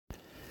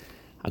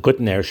A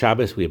good Ner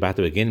Shabbos, we're about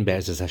to begin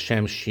Be'ezus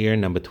Hashem Shir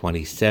number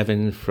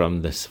 27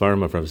 from the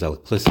Svarim of Rav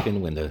Zalk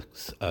Pliskin in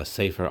the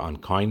Sefer on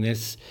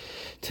Kindness.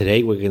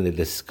 Today we're going to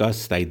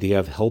discuss the idea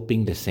of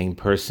helping the same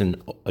person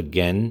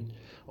again,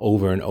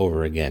 over and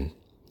over again.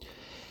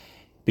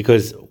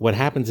 Because what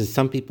happens is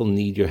some people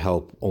need your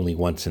help only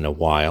once in a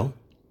while.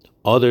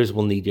 Others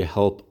will need your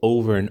help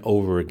over and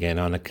over again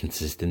on a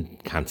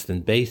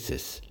constant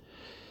basis.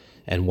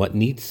 And what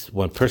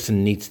one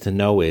person needs to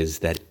know is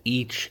that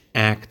each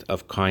act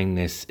of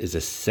kindness is a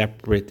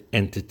separate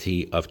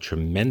entity of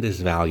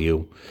tremendous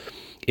value.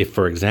 If,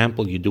 for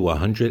example, you do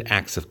 100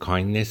 acts of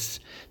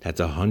kindness,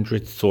 that's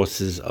 100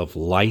 sources of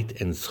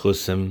light and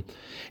schusim.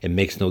 It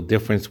makes no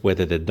difference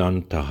whether they're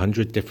done to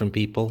 100 different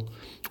people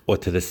or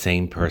to the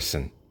same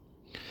person.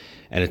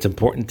 And it's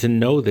important to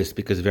know this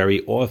because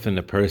very often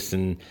a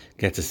person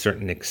gets a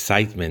certain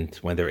excitement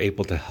when they're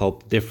able to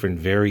help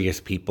various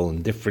people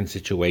in different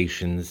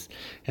situations,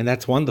 and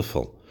that's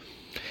wonderful.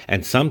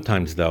 And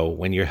sometimes, though,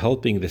 when you're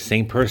helping the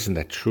same person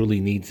that truly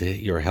needs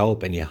your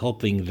help and you're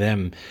helping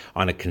them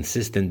on a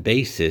consistent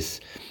basis,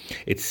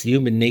 it's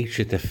human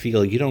nature to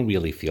feel you don't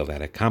really feel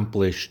that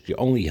accomplished. You're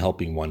only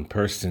helping one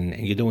person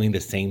and you're doing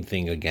the same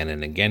thing again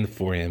and again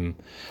for him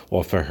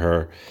or for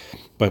her.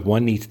 But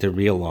one needs to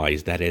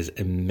realize that is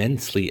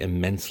immensely,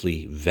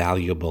 immensely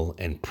valuable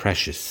and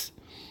precious.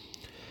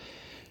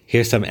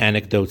 Here's some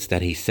anecdotes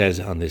that he says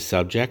on this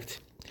subject.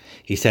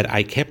 He said,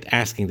 I kept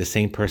asking the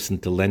same person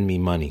to lend me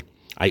money.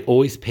 I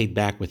always paid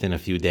back within a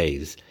few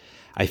days.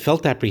 I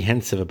felt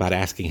apprehensive about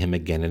asking him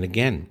again and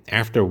again.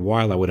 After a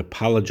while, I would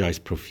apologize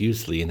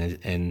profusely,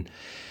 and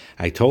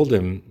I told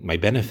him, my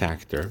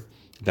benefactor,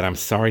 that I'm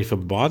sorry for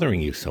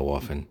bothering you so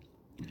often.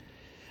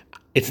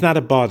 It's not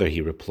a bother, he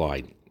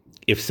replied.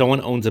 If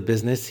someone owns a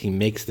business, he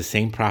makes the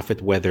same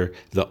profit whether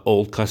the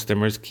old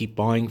customers keep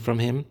buying from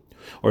him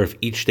or if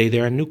each day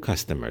there are new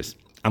customers.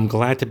 I'm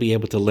glad to be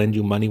able to lend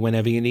you money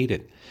whenever you need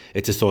it.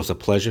 It's a source of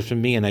pleasure for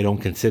me, and I don't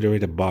consider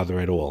it a bother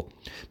at all.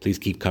 Please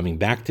keep coming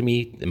back to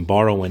me and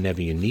borrow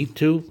whenever you need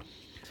to.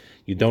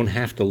 You don't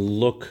have to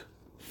look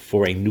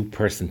for a new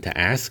person to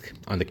ask.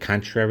 On the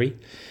contrary,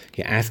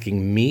 you're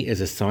asking me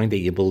is a sign that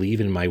you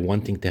believe in my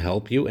wanting to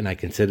help you, and I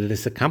consider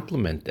this a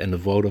compliment and a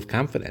vote of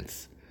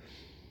confidence.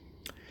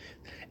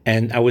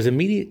 And I was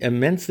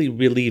immensely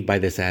relieved by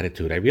this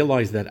attitude. I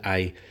realized that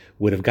I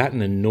would have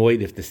gotten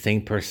annoyed if the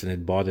same person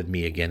had bothered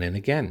me again and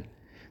again.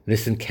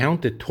 This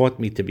encounter taught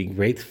me to be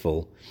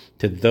grateful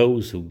to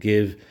those who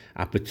give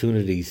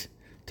opportunities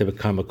to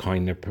become a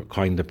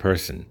kinder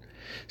person.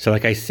 So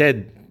like I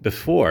said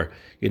before,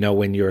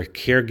 when you're a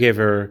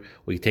caregiver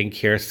or you're taking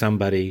care of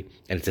somebody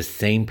and it's the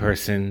same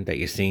person that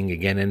you're seeing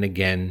again and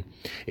again,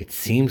 it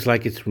seems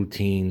like it's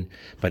routine,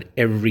 but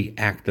every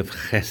act of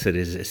chesed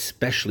is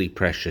especially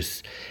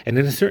precious, and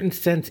in a certain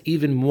sense,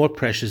 even more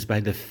precious by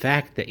the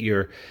fact that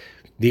you're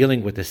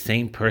dealing with the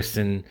same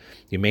person.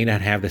 You may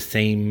not have the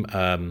same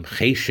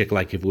cheshik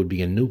like if it would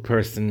be a new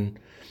person,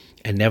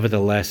 and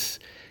nevertheless,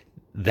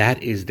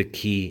 that is the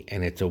key,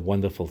 and it's a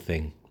wonderful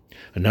thing.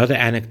 Another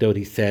anecdote,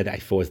 he said,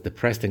 I was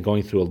depressed and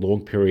going through a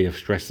long period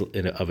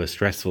of a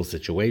stressful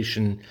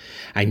situation.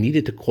 I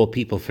needed to call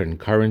people for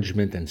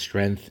encouragement and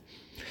strength.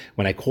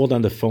 When I called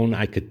on the phone,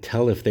 I could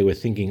tell if they were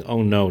thinking,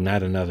 oh no,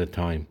 not another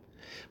time.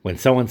 When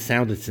someone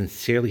sounded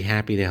sincerely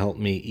happy to help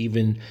me,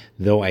 even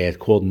though I had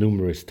called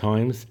numerous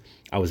times,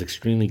 I was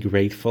extremely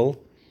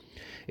grateful.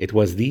 It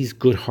was these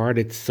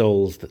good-hearted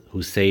souls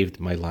who saved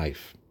my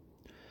life.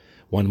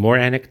 One more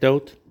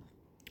anecdote.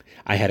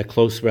 I had a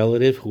close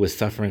relative who was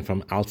suffering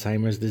from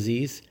Alzheimer's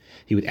disease.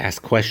 He would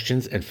ask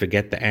questions and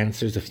forget the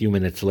answers a few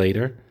minutes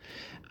later.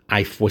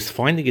 I was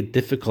finding it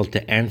difficult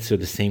to answer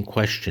the same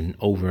question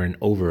over and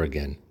over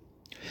again.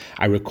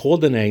 I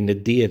recalled an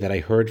idea that I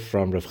heard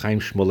from Rav Chaim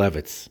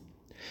Shmulevitz,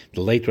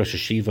 the late Rosh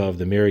Yeshiva of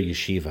the Mir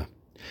Yeshiva.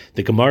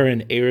 The Gemara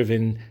in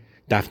Eruvin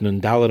Daf Nun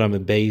Daled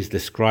Amud Beis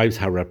describes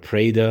how Rav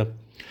Preda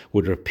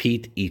would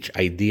repeat each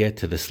idea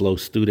to the slow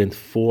student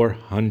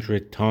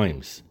 400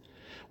 times.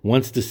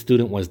 Once the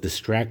student was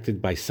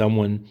distracted by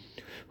someone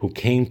who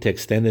came to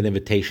extend an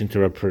invitation to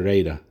Rav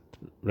Preda.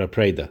 Rav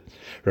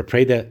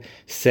Preda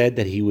said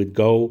that he would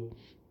go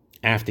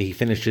after he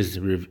finishes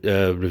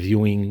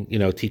reviewing,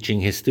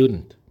 teaching his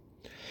student.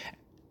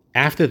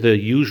 After the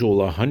usual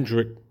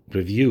 100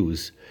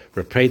 reviews,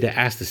 Rav Preda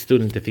asked the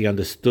student if he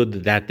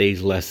understood that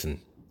day's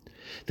lesson.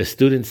 The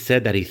student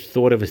said that he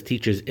thought of his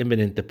teacher's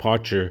imminent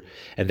departure,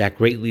 and that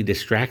greatly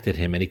distracted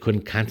him, and he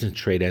couldn't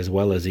concentrate as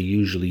well as he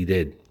usually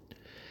did.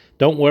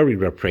 Don't worry,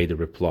 Rav Preda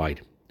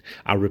replied.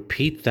 I'll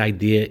repeat the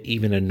idea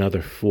even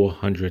another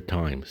 400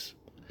 times.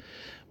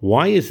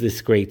 Why is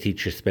this great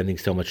teacher spending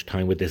so much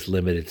time with this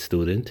limited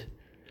student?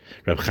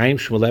 Rav Chaim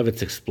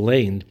Shmulevitz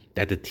explained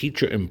that the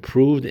teacher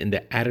improved in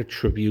the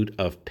attribute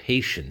of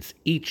patience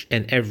each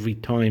and every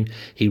time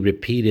he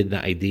repeated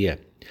the idea.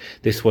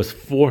 This was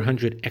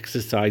 400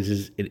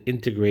 exercises in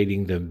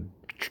integrating the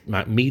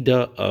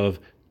midah of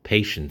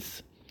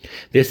patience.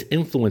 This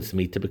influenced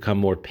me to become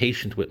more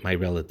patient with my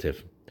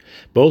relative,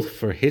 both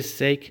for his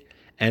sake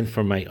and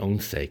for my own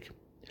sake.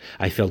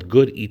 I felt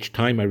good each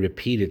time I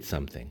repeated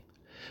something.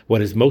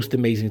 What is most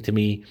amazing to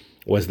me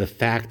was the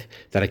fact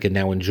that I can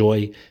now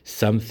enjoy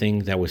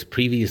something that was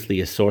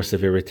previously a source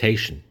of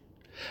irritation.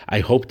 I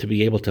hope to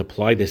be able to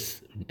apply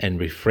this and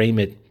reframe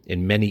it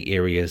in many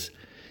areas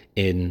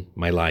in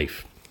my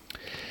life.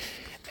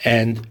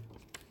 And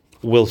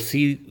we'll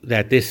see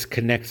that this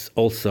connects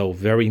also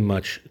very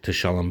much to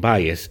Shalom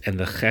Bayis and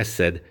the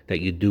chesed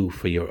that you do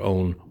for your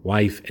own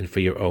wife and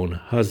for your own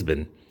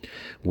husband,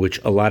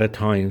 which a lot of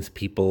times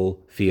people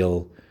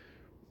feel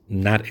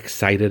not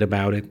excited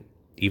about it,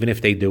 even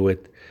if they do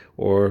it,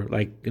 or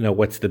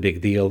what's the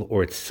big deal,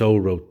 or it's so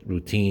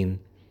routine.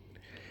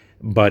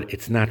 But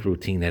it's not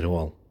routine at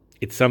all.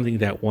 It's something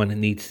that one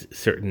needs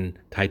certain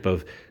type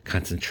of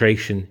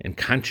concentration and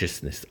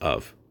consciousness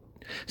of.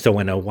 So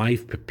when a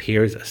wife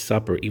prepares a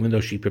supper, even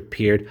though she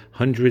prepared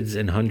hundreds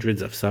and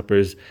hundreds of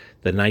suppers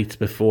the nights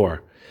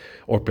before,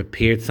 or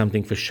prepared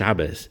something for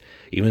Shabbos,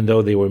 even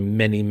though there were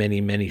many, many,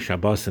 many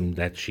Shabbosim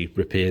that she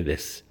prepared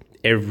this,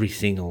 every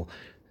single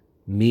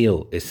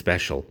meal is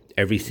special.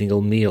 Every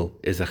single meal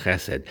is a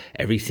chesed.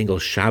 Every single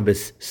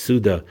Shabbos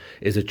Suda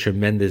is a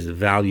tremendous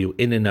value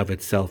in and of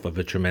itself, of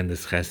a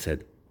tremendous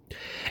chesed.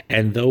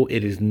 And though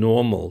it is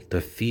normal to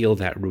feel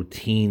that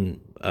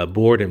routine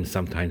boredom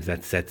sometimes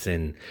that sets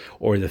in,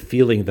 or the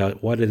feeling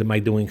that what am I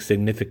doing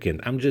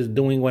significant? I'm just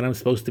doing what I'm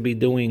supposed to be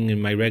doing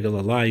in my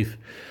regular life.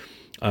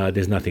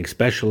 There's nothing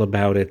special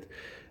about it.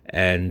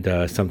 And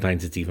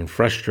sometimes it's even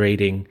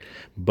frustrating.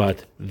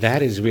 But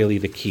that is really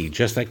the key.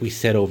 Just like we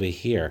said over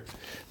here,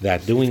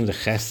 that doing the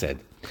chesed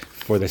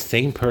for the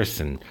same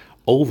person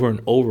over and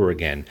over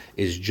again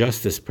is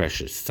just as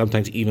precious,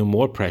 sometimes even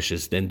more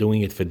precious than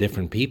doing it for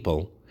different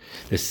people.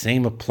 The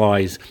same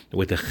applies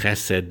with the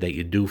chesed that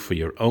you do for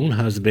your own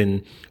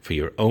husband, for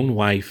your own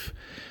wife,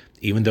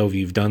 even though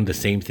you've done the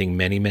same thing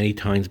many, many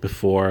times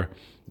before.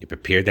 You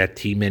prepared that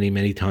tea many,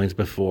 many times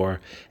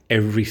before.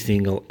 Every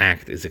single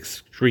act is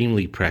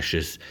extremely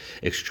precious,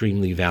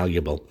 extremely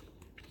valuable.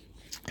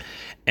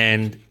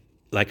 And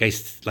like I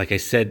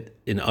said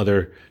in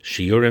other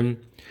shiurim,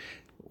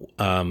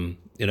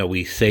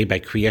 we say by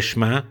Kriya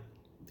Shema,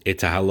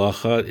 it's a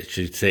halacha.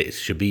 It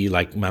should be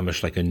like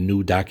mamash, like a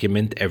new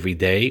document every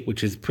day,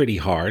 which is pretty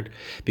hard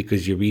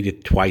because you read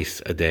it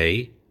twice a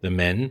day. The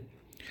men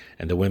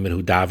and the women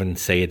who daven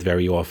say it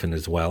very often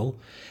as well,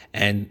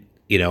 and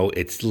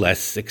it's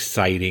less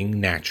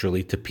exciting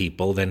naturally to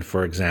people than,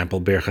 for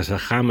example, Birchas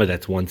HaChama,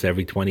 that's once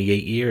every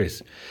 28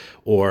 years,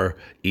 or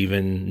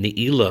even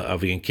Ne'ilah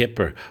of Yom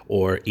Kippur,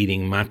 or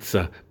eating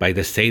matzah by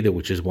the Seder,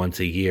 which is once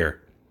a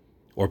year,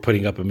 or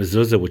putting up a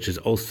mezuzah, which is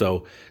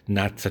also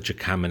not such a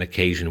common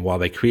occasion, while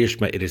by Kriya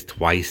Shema it is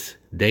twice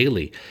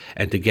daily.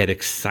 And to get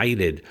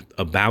excited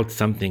about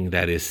something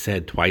that is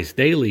said twice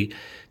daily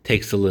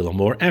takes a little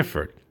more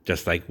effort.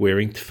 Just like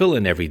wearing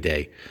tefillin every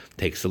day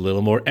takes a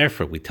little more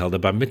effort. We tell the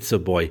bar mitzvah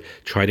boy,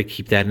 try to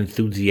keep that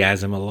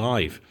enthusiasm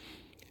alive,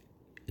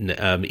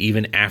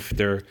 even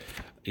after,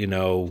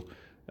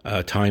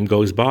 time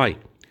goes by.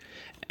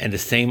 And the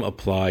same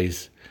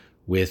applies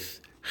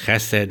with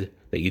chesed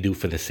that you do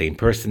for the same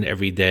person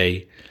every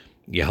day.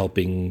 You're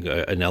helping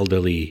your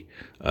elderly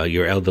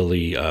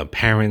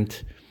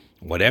parent,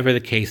 whatever the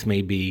case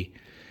may be,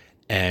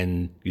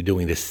 and you're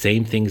doing the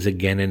same things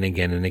again and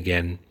again and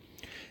again.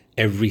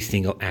 Every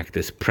single act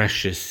is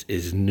precious,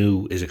 is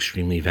new, is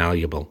extremely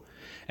valuable.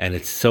 And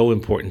it's so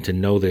important to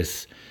know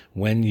this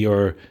when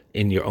you're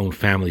in your own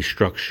family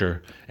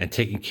structure and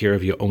taking care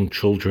of your own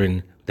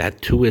children.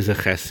 That too is a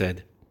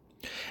chesed.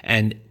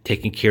 And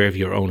taking care of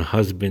your own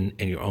husband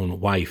and your own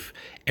wife.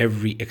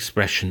 Every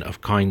expression of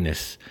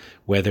kindness,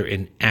 whether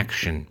in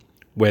action,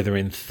 whether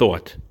in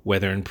thought,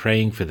 whether in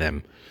praying for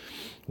them,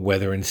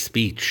 whether in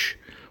speech,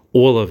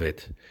 all of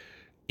it.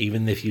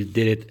 Even if you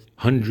did it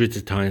hundreds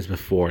of times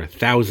before,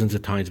 thousands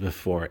of times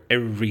before,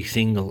 every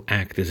single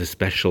act is a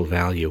special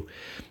value.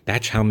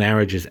 That's how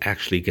marriages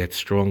actually get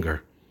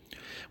stronger.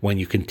 When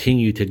you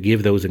continue to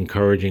give those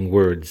encouraging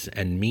words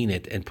and mean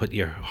it and put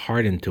your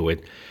heart into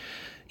it,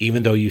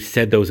 even though you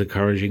said those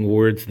encouraging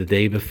words the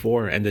day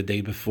before and the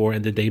day before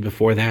and the day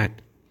before that.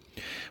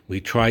 We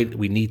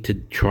need to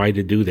try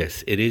to do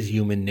this. It is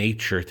human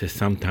nature to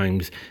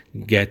sometimes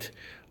get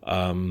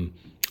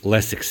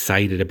less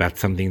excited about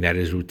something that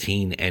is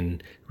routine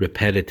and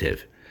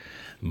repetitive.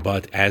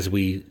 But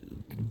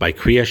by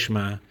Kriya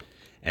Shema,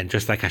 and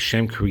just like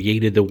Hashem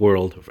created the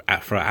world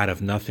out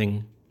of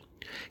nothing,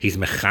 He's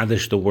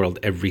mechadish the world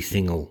every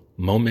single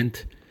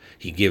moment.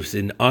 He gives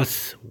in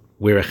us,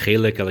 we're a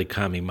chelik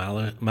elikami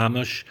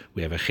mamash,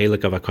 we have a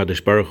chelik of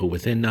HaKadosh Baruch Hu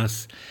within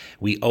us.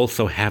 We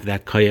also have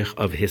that koyach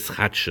of his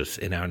chadshus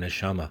in our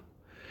neshama.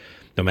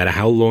 No matter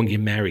how long you're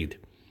married,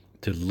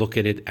 to look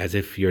at it as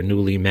if you're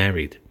newly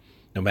married.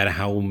 No matter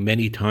how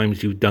many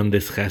times you've done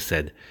this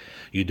chesed,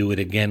 you do it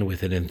again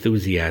with an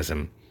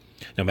enthusiasm.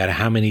 No matter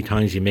how many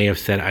times you may have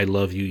said, I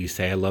love you, you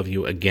say, I love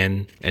you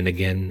again and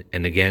again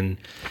and again.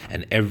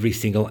 And every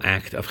single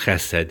act of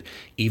chesed,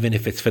 even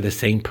if it's for the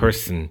same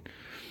person,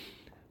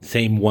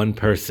 same one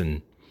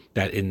person,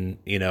 that to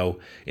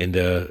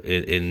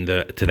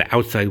the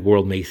outside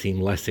world may seem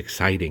less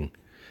exciting.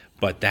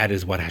 But that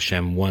is what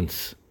Hashem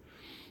wants.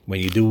 When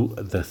you do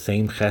the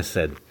same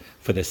chesed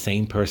for the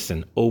same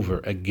person over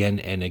again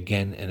and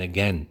again and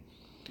again,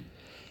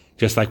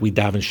 just like we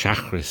daven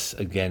Shachris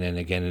again and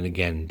again and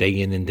again, day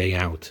in and day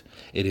out,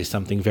 it is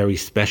something very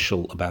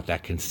special about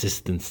that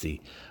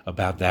consistency,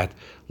 about that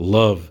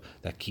love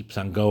that keeps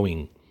on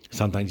going.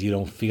 Sometimes you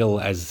don't feel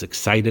as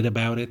excited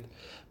about it,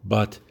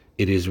 but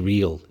it is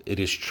real, it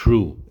is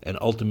true, and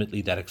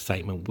ultimately that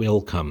excitement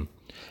will come.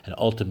 And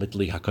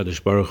ultimately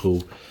HaKadosh Baruch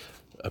Hu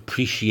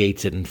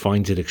appreciates it and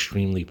finds it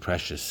extremely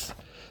precious.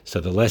 So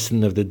the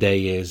lesson of the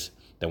day is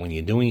that when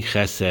you're doing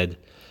chesed,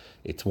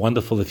 it's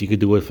wonderful if you could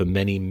do it for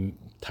many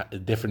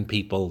different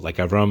people, like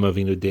Avraham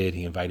Avinu did.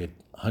 He invited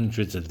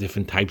hundreds of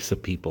different types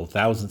of people,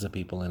 thousands of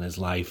people in his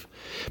life.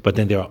 But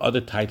then there are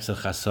other types of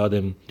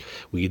chasadim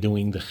where you're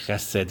doing the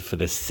chesed for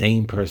the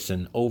same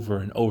person over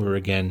and over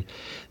again.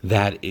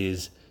 That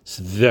is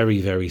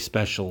very, very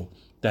special.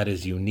 That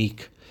is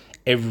unique.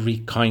 Every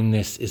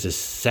kindness is a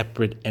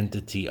separate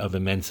entity of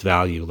immense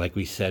value. Like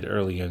we said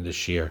earlier in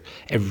this year,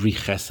 every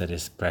chesed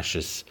is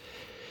precious,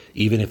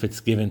 even if it's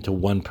given to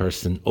one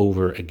person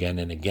over again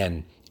and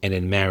again. And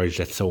in marriage,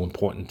 that's so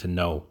important to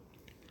know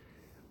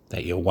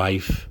that your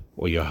wife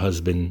or your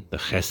husband, the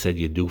chesed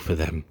you do for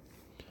them,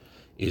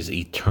 is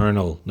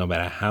eternal, no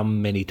matter how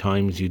many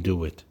times you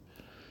do it.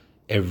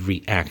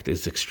 Every act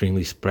is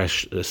extremely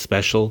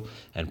special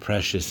and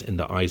precious in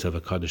the eyes of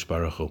HaKadosh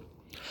Baruch Hu.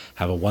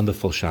 Have a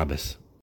wonderful Shabbos.